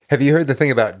Have you heard the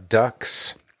thing about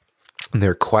ducks and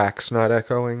their quacks not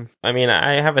echoing? I mean,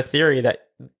 I have a theory that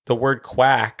the word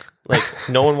quack, like,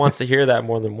 no one wants to hear that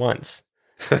more than once.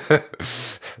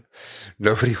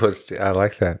 Nobody wants to. I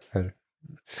like that.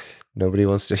 Nobody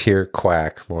wants to hear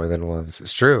quack more than once.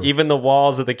 It's true. Even the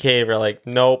walls of the cave are like,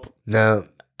 nope. No.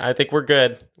 I think we're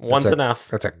good. Once enough.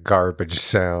 That's a garbage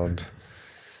sound.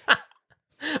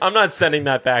 I'm not sending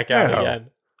that back out again.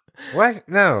 What?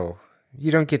 No.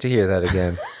 You don't get to hear that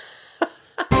again.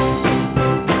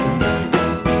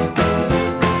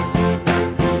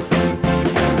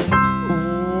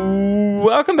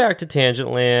 Welcome back to Tangent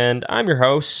Land. I'm your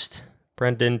host,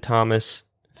 Brendan Thomas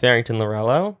Farrington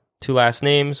Lorello. 2 last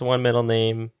names, 1 middle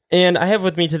name. And I have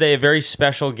with me today a very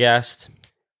special guest.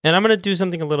 And I'm going to do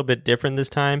something a little bit different this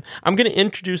time. I'm going to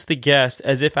introduce the guest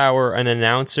as if I were an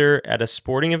announcer at a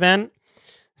sporting event.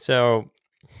 So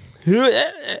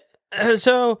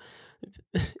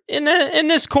in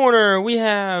this corner, we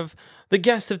have the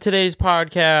guest of today's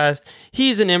podcast.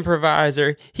 He's an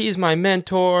improviser. He's my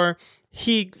mentor.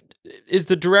 He is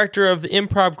the director of the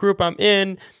improv group I'm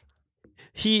in.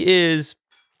 He is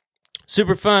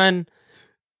super fun,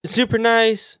 super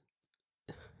nice.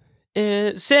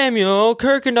 Samuel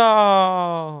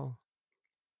Kirkendall.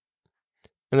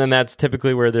 And then that's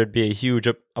typically where there'd be a huge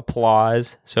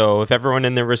applause. So if everyone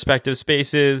in their respective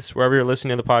spaces, wherever you're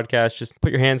listening to the podcast, just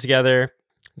put your hands together.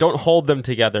 Don't hold them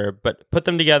together, but put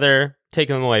them together, take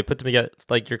them away, put them together. It's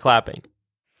like you're clapping.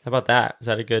 How about that? Is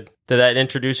that a good... Did that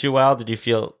introduce you well? Did you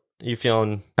feel... You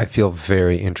feeling... I feel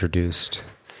very introduced.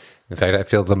 In fact, I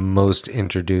feel the most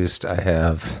introduced I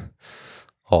have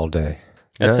all day.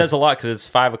 That says a lot because it's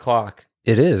 5 o'clock.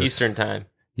 It is Eastern time.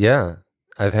 Yeah,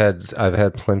 I've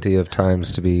had plenty of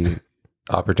times to be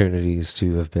opportunities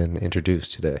to have been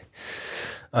introduced today.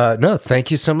 No, thank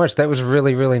you so much. That was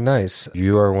really, really nice.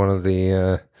 You are one of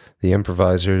the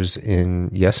improvisers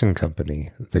in Yes and Company,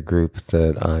 the group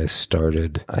that I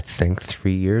started, I think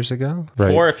 3 years ago.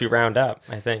 Right? 4 if you round up,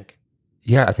 I think.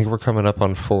 Yeah, I think we're coming up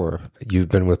on 4. You've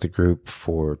been with the group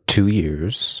for 2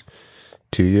 years.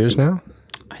 2 years now?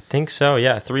 I think so,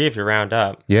 yeah. 3 if you round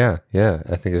up. Yeah.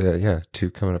 I think,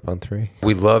 2 coming up on 3.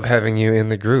 We love having you in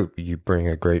the group. You bring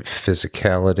a great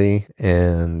physicality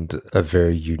and a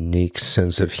very unique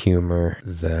sense of humor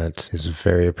that is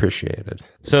very appreciated.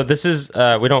 So this is,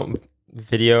 we don't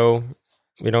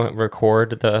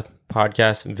record the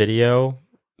podcast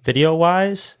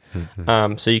video-wise.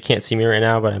 Mm-hmm. So you can't see me right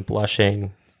now, but I'm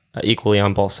blushing equally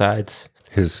on both sides.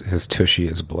 His tushy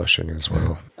is blushing as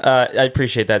well. I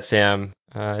appreciate that, Sam.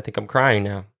 I think I'm crying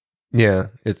now. Yeah,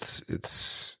 it's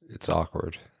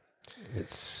awkward.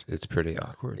 It's pretty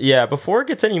awkward. Yeah, before it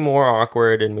gets any more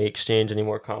awkward and we exchange any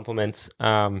more compliments,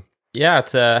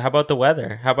 it's how about the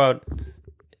weather? How about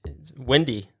it's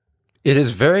windy? It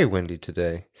is very windy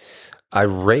today. I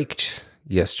raked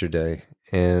yesterday,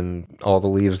 and all the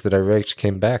leaves that I raked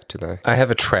came back today. I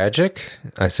have a tragic,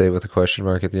 I say with a question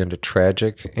mark at the end, a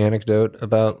tragic anecdote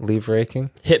about leaf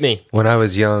raking. Hit me. When I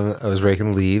was young, I was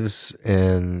raking leaves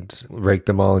and raked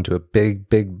them all into a big,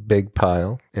 big, big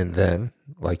pile. And then,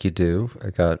 like you do, I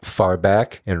got far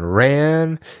back and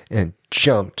ran and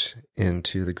jumped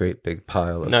into the great big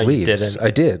pile of leaves. No, you didn't.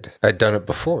 I did. I'd done it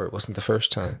before. It wasn't the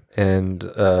first time. And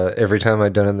every time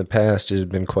I'd done it in the past, it had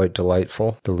been quite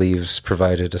delightful. The leaves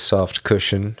provided a soft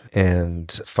cushion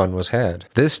and fun was had.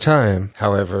 This time,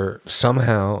 however,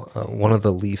 somehow one of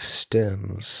the leaf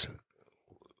stems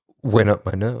went up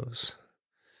my nose.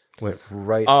 Went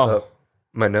right up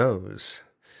my nose.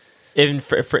 Even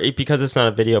because it's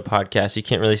not a video podcast, you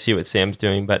can't really see what Sam's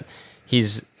doing, but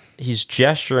he's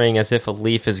gesturing as if a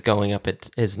leaf is going up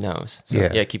his nose. So,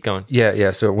 yeah, keep going.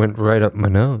 Yeah. So it went right up my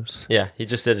nose. Yeah, he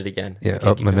just did it again. Yeah, okay,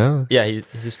 up my nose. Yeah,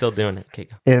 he's still doing it. Okay,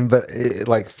 go. But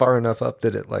it, far enough up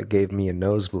that it gave me a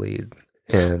nosebleed,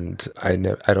 and I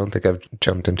don't think I've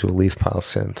jumped into a leaf pile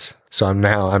since. So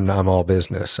I'm all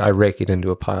business. I rake it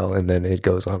into a pile, and then it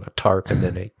goes on a tarp, and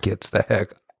then it gets the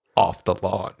heck off the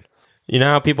lawn. You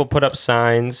know how people put up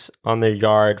signs on their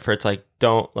yard for it's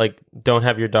don't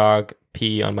have your dog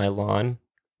pee on my lawn?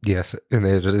 Yes, and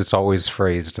it's always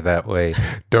phrased that way.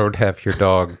 Don't have your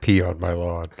dog pee on my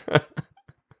lawn.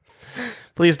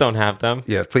 Please don't have them.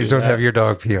 Yeah, please don't have your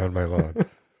dog pee on my lawn.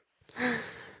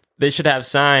 They should have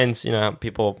signs,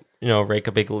 people, rake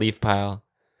a big leaf pile.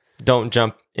 Don't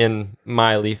jump in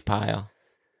my leaf pile.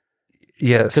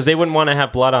 Yes. Because they wouldn't want to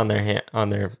have blood on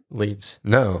their leaves.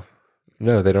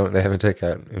 No, they don't. They haven't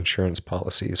taken out insurance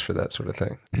policies for that sort of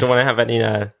thing. Don't want to have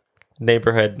any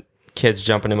neighborhood kids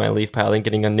jumping in my leaf pile and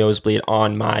getting a nosebleed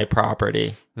on my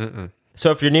property. Mm-mm. So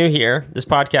if you're new here, this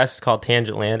podcast is called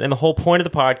Tangent Land, and the whole point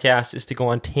of the podcast is to go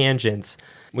on tangents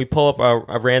We pull up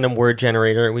a random word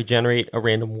generator. We generate a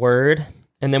random word,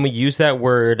 and then we use that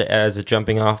word as a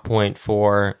jumping off point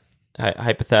for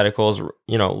hypotheticals,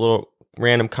 little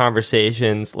random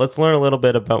conversations. Let's learn a little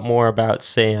bit more about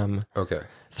Sam. Okay.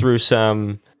 Through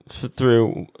some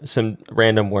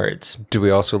random words. Do we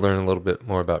also learn a little bit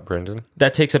more about Brendan?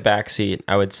 That takes a backseat,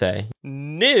 I would say.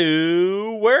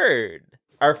 New word.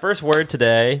 Our first word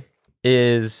today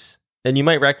is, and you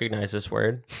might recognize this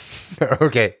word.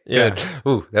 Okay, yeah. Good.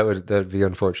 Ooh, that would be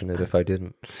unfortunate if I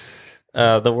didn't.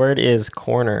 The word is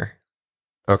corner.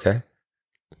 Okay.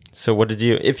 So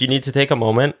if you need to take a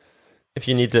moment, if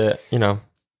you need to,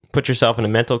 put yourself in a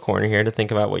mental corner here to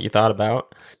think about what you thought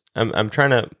about, I'm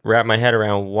trying to wrap my head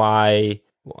around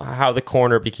how the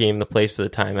corner became the place for the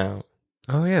timeout.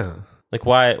 Oh yeah. Like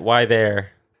why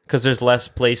there? Because there's less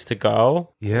place to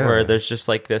go. Yeah. Where there's just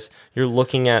like this, you're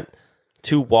looking at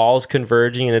two walls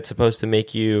converging and it's supposed to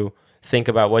make you think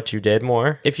about what you did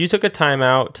more. If you took a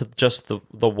timeout to just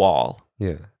the wall,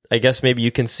 yeah, I guess maybe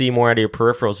you can see more out of your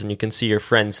peripherals and you can see your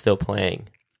friends still playing.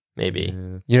 Maybe.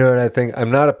 Yeah. You know what I think?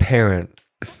 I'm not a parent,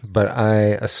 but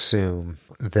I assume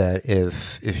that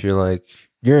if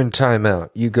you're in timeout,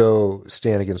 you go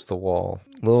stand against the wall.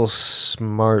 Little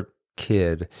smart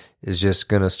kid is just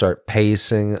gonna start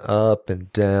pacing up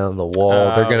and down the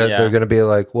wall. They're gonna be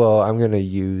like, well, I'm gonna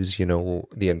use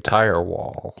the entire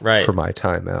wall for my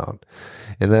timeout,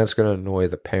 and that's gonna annoy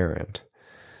the parent.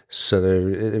 So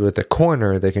with the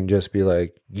corner, they can just be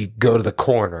like, you go to the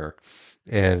corner.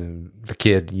 And the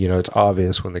kid, it's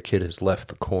obvious when the kid has left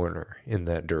the corner in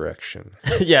that direction.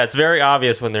 Yeah, it's very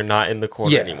obvious when they're not in the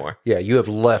corner anymore. Yeah, you have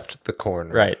left the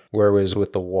corner. Right. Whereas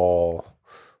with the wall,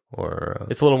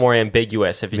 it's a little more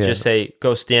ambiguous. If you just say,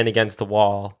 go stand against the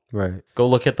wall. Right. Go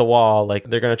look at the wall. Like,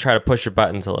 they're going to try to push your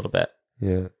buttons a little bit.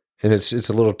 Yeah. And it's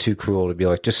a little too cruel to be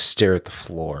like, just stare at the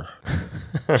floor.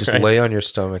 Just lay on your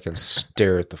stomach and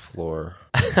stare at the floor.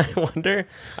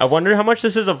 I wonder how much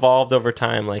this has evolved over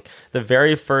time. Like the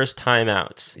very first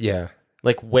timeouts. Yeah.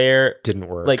 Like where didn't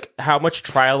work. Like how much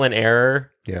trial and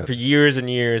error for years and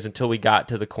years until we got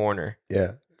to the corner.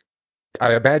 Yeah.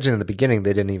 I imagine in the beginning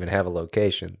they didn't even have a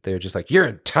location. They were just like, you're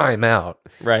in timeout.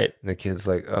 Right. And the kid's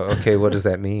like, oh, okay, what does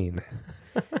that mean?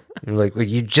 You're like, well,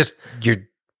 you just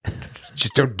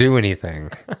don't do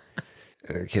anything.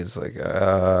 And the kid's like,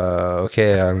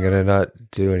 okay, I'm going to not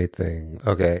do anything.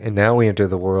 Okay, and now we enter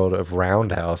the world of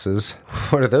roundhouses.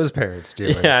 What are those parents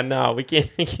doing? Yeah, no, we can't.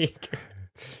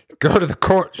 Go to the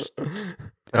court.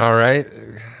 All right.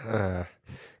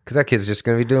 Because that kid's just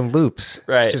going to be doing loops.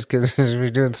 Right. It's just because he's going to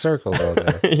be doing circles all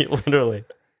day. Literally.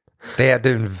 They had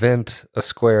to invent a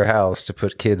square house to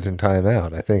put kids in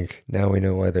timeout. I think now we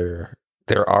know why there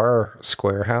are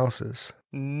square houses.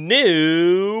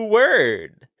 New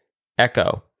word.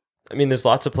 Echo. I mean, there's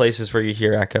lots of places where you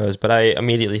hear echoes, but I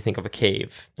immediately think of a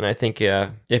cave. And I think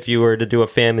if you were to do a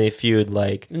Family Feud,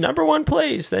 like, number one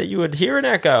place that you would hear an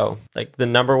echo, like, the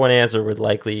number one answer would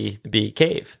likely be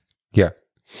cave. Yeah.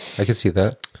 I could see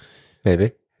that.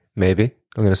 Maybe.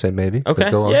 I'm going to say maybe.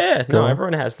 Okay. Go on. Yeah. Go no, on.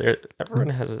 everyone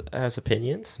has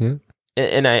opinions. Yeah.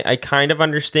 And I kind of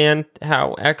understand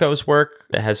how echoes work.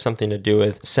 It has something to do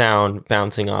with sound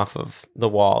bouncing off of the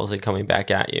walls and coming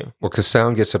back at you. Well, because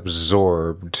sound gets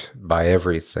absorbed by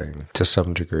everything to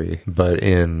some degree. But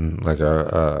in like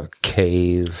a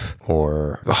cave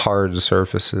or hard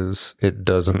surfaces, it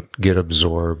doesn't get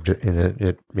absorbed and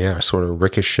it sort of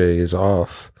ricochets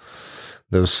off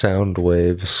those sound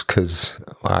waves because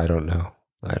I don't know.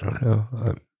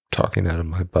 I'm talking out of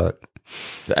my butt.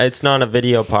 It's not a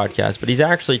video podcast, but he's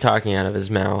actually talking out of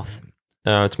his mouth.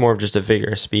 It's more of just a figure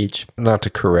of speech. Not to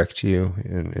correct you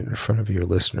in front of your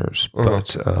listeners,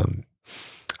 but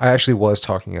I actually was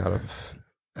talking out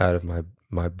of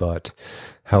my butt.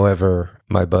 However,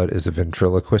 my butt is a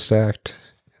ventriloquist act,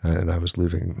 and I was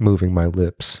moving my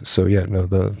lips. So yeah, no,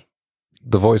 the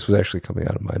voice was actually coming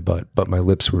out of my butt, but my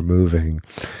lips were moving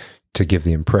to give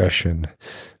the impression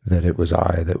that it was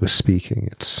I that was speaking.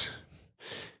 It's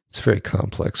a very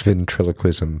complex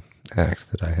ventriloquism act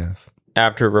that I have.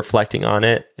 After reflecting on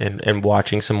it and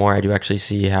watching some more, I do actually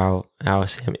see how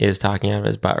Sam is talking out of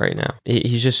his butt right now.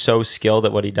 He's just so skilled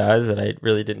at what he does that I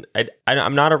really didn't.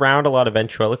 I'm not around a lot of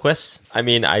ventriloquists. I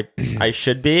mean, I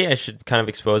should be. I should kind of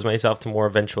expose myself to more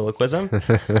ventriloquism.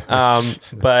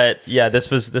 But yeah, this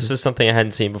was something I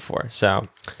hadn't seen before. So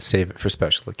save it for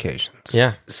special occasions.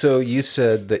 Yeah. So you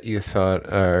said that you thought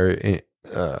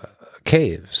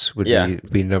caves would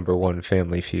be number one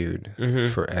Family Feud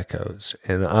for echoes,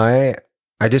 and I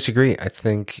disagree. I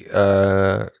think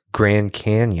Grand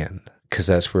Canyon, because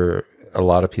that's where a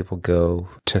lot of people go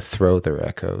to throw their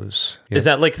echoes. Is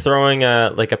that like throwing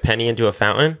a penny into a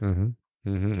fountain? Mm-hmm.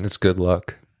 It's good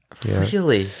luck. Yeah.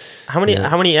 Really? How many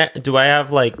do I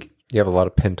have, like... You have a lot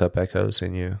of pent-up echoes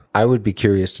in you. I would be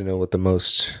curious to know what the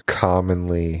most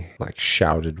commonly like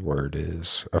shouted word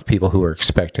is of people who are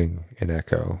expecting an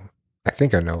echo. I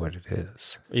think I know what it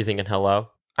is. Are you thinking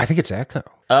hello? I think it's echo.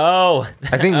 Oh.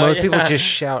 I think most people just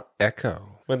shout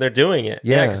echo. When they're doing it.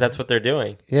 Yeah, because that's what they're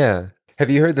doing. Yeah. Have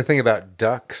you heard the thing about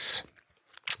ducks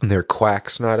and their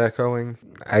quacks not echoing?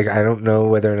 I don't know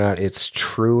whether or not it's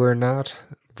true or not,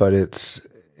 but it's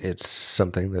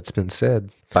something that's been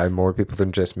said by more people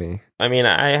than just me. I mean,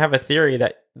 I have a theory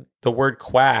that the word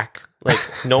quack, like,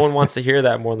 no one wants to hear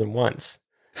that more than once.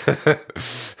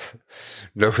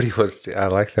 Nobody wants to. I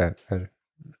like that.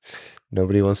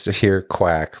 Nobody wants to hear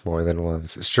quack more than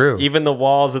once. It's true. Even the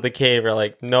walls of the cave are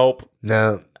like, nope.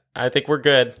 No. I think we're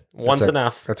good. Once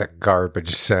enough. That's a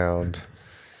garbage sound.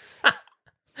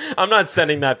 I'm not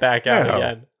sending that back out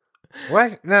again.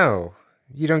 What? No.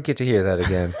 You don't get to hear that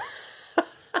again.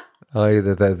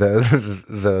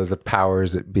 The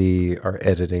powers that be are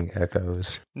editing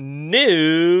echoes.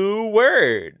 New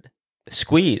word.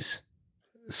 Squeeze.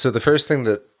 So the first thing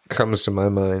that comes to my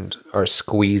mind are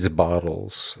squeeze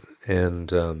bottles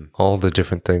and all the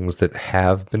different things that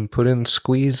have been put in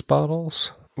squeeze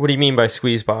bottles. What do you mean by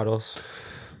squeeze bottles?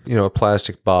 You know, a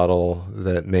plastic bottle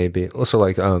that may be also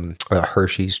like a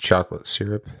Hershey's chocolate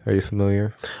syrup. Are you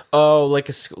familiar? Oh,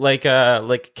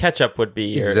 like ketchup would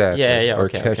be. Exactly. Yeah. Or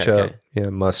okay, ketchup. okay. Yeah,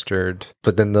 mustard.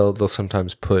 But then they'll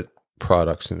sometimes put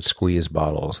products in squeeze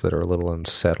bottles that are a little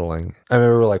unsettling. I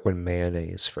remember like when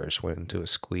mayonnaise first went into a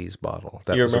squeeze bottle.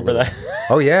 You remember that?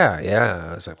 Oh yeah.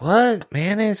 I was like, what?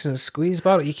 Mayonnaise in a squeeze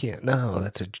bottle? You can't. No,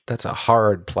 that's a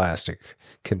hard plastic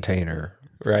container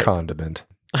condiment.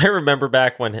 I remember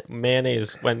back when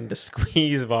mayonnaise went into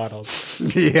squeeze bottles.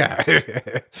 Yeah,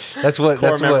 that's what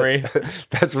memory.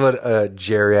 That's what a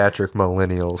geriatric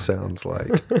millennial sounds like.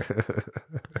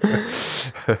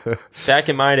 Back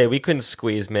in my day, we couldn't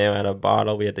squeeze mayo out of a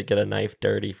bottle. We had to get a knife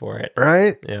dirty for it.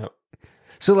 Right? Yeah.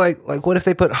 So like what if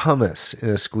they put hummus in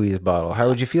a squeeze bottle? How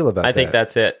would you feel about that? I think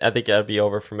that's it. I think that'd be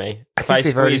over for me. If I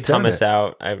squeezed hummus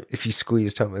out, if you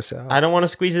squeezed hummus out, I don't want to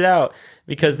squeeze it out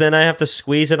because then I have to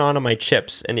squeeze it onto my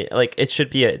chips, and it should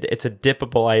be it's a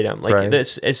dippable item. Like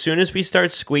this, as soon as we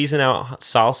start squeezing out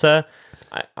salsa,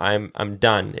 I'm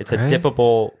done. It's a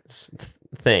dippable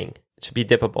thing. It should be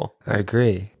dippable. I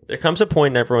agree. There comes a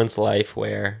point in everyone's life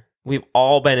where we've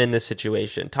all been in this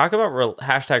situation. Talk about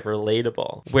hashtag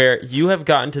relatable, where you have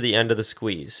gotten to the end of the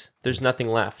squeeze. There's nothing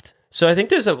left. So I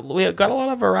think we've got a lot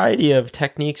of variety of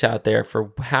techniques out there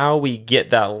for how we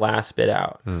get that last bit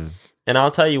out. And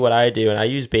I'll tell you what I do, and I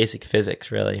use basic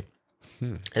physics really,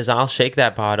 is I'll shake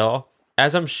that bottle.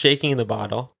 As I'm shaking the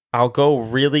bottle, I'll go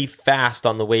really fast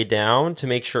on the way down to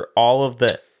make sure all of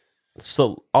the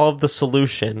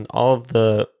solution, all of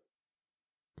the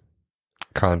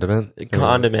condiment,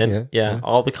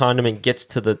 all the condiment gets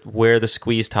to where the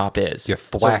squeeze top is. You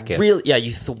thwack it.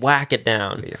 You thwack it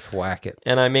down. You thwack it.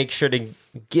 And I make sure to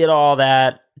get all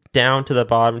that down to the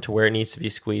bottom to where it needs to be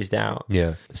squeezed out.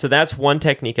 Yeah. So that's one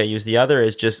technique I use. The other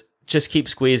is just keep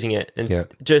squeezing it and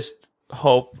just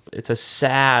hope. It's a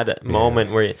sad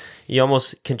moment where you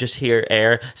almost can just hear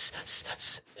air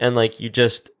and like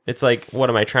it's like, what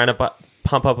am I trying to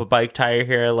pump up a bike tire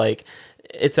here? Like,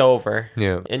 it's over.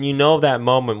 Yeah. And you know that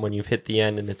moment when you've hit the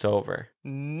end and it's over.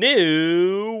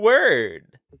 New word.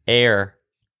 Air.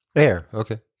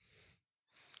 Okay.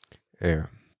 Air.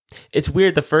 It's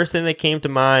weird. The first thing that came to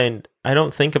mind, I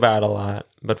don't think about a lot,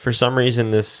 but for some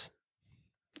reason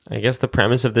I guess the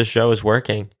premise of this show is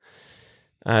working.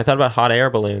 I thought about hot air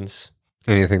balloons.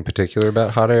 Anything particular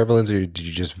about hot air balloons, or did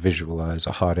you just visualize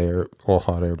hot air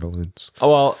balloons?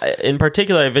 Oh, well, in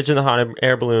particular, I envision the hot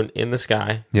air balloon in the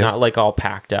sky, not like all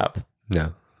packed up.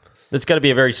 No. There's got to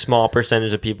be a very small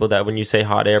percentage of people that when you say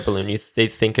hot air balloon, they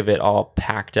think of it all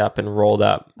packed up and rolled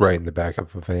up. Right in the back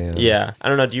of a van. Yeah. I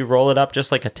don't know. Do you roll it up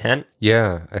just like a tent?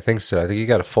 Yeah, I think so. I think you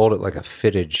got to fold it like a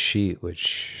fitted sheet,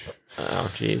 which...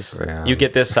 Oh, jeez. You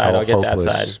get this side, I'll get that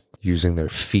side. Using their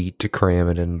feet to cram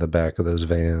it in the back of those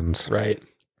vans. Right.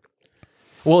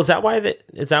 Well, is that why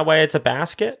it's a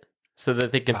basket? So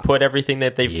that they can put everything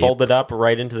that they folded up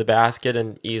right into the basket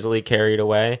and easily carry it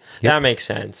away? Yep. That makes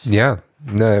sense. Yeah.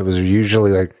 No, it was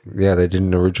usually they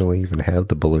didn't originally even have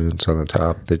the balloons on the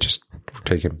top. They just were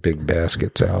taking big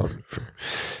baskets out for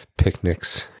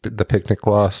picnics. The picnic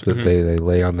cloths that they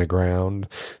lay on the ground,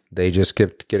 they just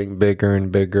kept getting bigger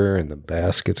and bigger, and the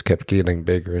baskets kept getting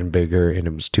bigger and bigger, and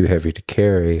it was too heavy to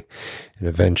carry. And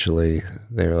eventually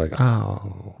they were like,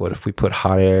 oh, what if we put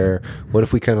hot air? What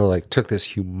if we kind of like took this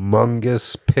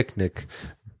humongous picnic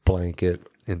blanket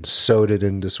and sewed it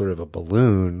into sort of a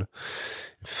balloon,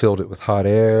 filled it with hot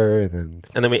air, and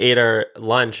then we ate our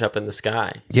lunch up in the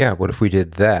sky. Yeah, what if we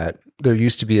did that? There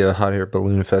used to be a hot air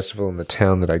balloon festival in the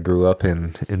town that I grew up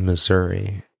in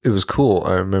Missouri. It was cool.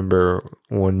 I remember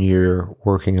one year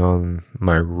working on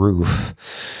my roof,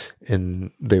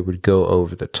 and they would go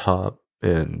over the top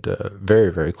and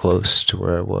very, very close to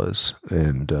where I was.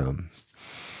 And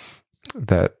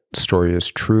that story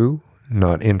is true,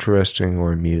 not interesting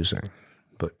or amusing,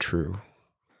 but true.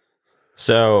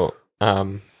 So,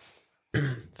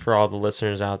 for all the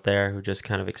listeners out there who just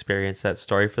kind of experienced that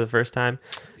story for the first time,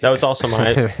 that was also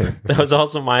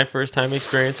my first time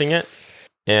experiencing it.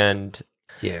 And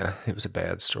yeah, it was a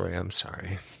bad story. I'm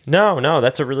sorry. No,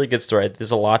 that's a really good story.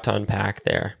 There's a lot to unpack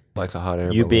there. Like a hot air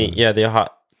balloon. The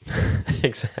hot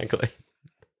exactly.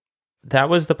 That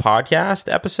was the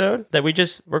podcast episode that we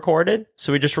just recorded.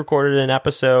 So we just recorded an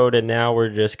episode, and now we're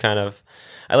just kind of,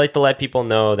 I like to let people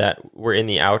know that we're in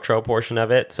the outro portion of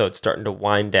it. So it's starting to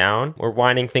wind down. We're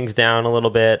winding things down a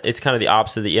little bit. It's kind of the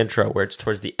opposite of the intro, where it's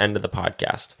towards the end of the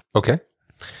podcast. Okay.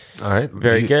 All right.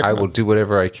 Very good. I will do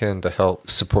whatever I can to help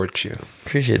support you.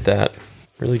 Appreciate that.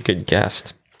 Really good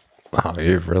guest. Wow,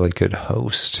 you're a really good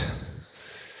host.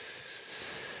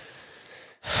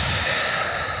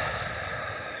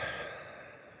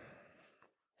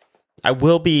 I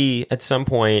will be at some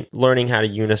point learning how to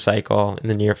unicycle in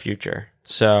the near future.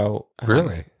 So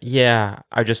really, yeah,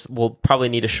 will probably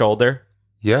need a shoulder.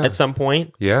 Yeah, at some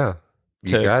point. Yeah,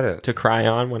 got it to cry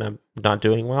on when I'm not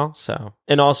doing well. So,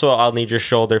 and also I'll need your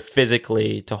shoulder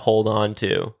physically to hold on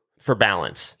to for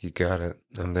balance. You got it.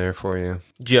 I'm there for you.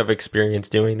 Do you have experience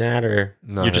doing that, or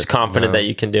you're just confident that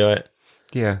you can do it?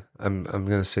 Yeah, I'm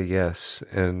gonna say yes,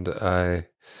 and I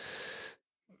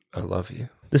love you.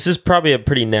 This is probably a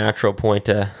pretty natural point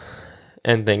to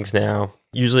end things now.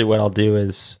 Usually what I'll do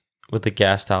is, with the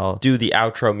guest, I'll do the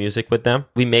outro music with them.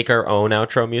 We make our own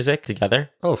outro music together.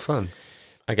 Oh, fun.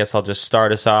 I guess I'll just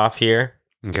start us off here.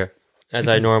 Okay. As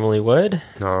I normally would.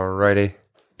 Alrighty.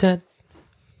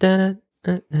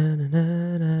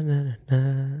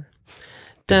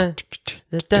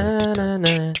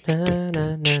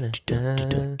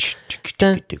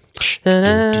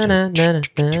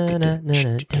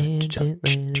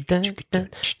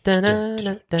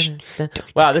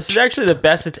 Wow, this is actually the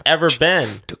best it's ever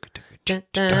been. Really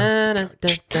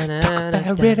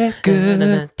good.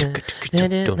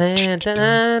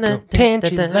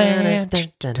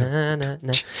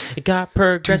 It got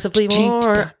progressively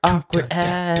more awkward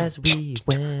as we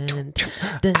went.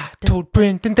 I told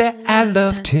Brendan that I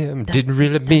loved him. Didn't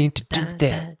really mean to do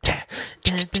that.